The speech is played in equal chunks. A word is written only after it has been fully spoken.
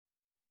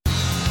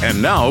And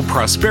now,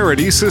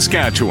 Prosperity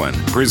Saskatchewan,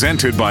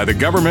 presented by the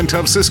Government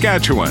of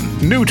Saskatchewan,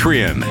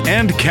 Nutrien,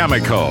 and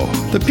Cameco.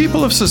 The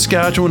people of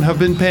Saskatchewan have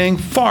been paying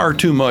far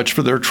too much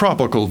for their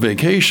tropical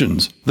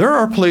vacations. There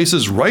are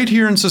places right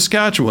here in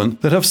Saskatchewan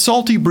that have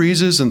salty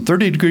breezes and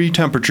 30-degree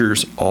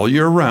temperatures all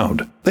year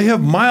round. They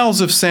have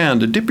miles of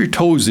sand to dip your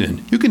toes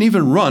in. You can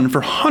even run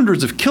for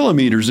hundreds of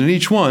kilometers in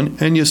each one,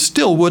 and you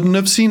still wouldn't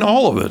have seen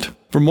all of it.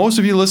 For most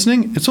of you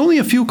listening, it's only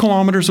a few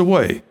kilometers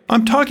away.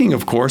 I'm talking,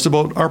 of course,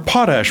 about our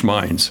potash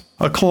mines.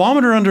 A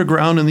kilometer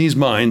underground in these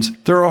mines,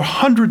 there are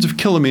hundreds of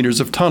kilometers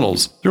of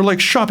tunnels. They're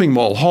like shopping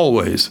mall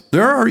hallways.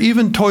 There are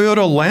even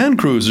Toyota Land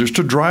Cruisers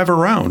to drive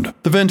around.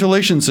 The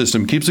ventilation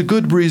system keeps a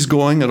good breeze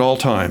going at all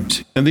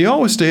times. And they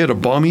always stay at a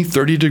balmy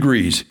 30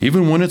 degrees,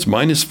 even when it's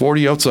minus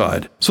 40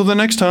 outside. So the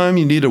next time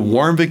you need a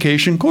warm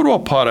vacation, go to a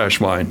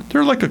potash mine.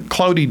 They're like a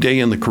cloudy day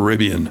in the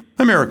Caribbean.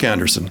 I'm Eric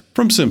Anderson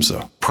from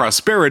SIMSA.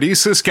 Prosperity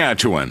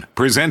Saskatchewan,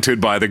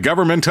 presented by the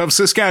Government of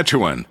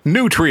Saskatchewan,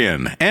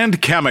 Nutrien,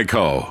 and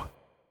Cameco.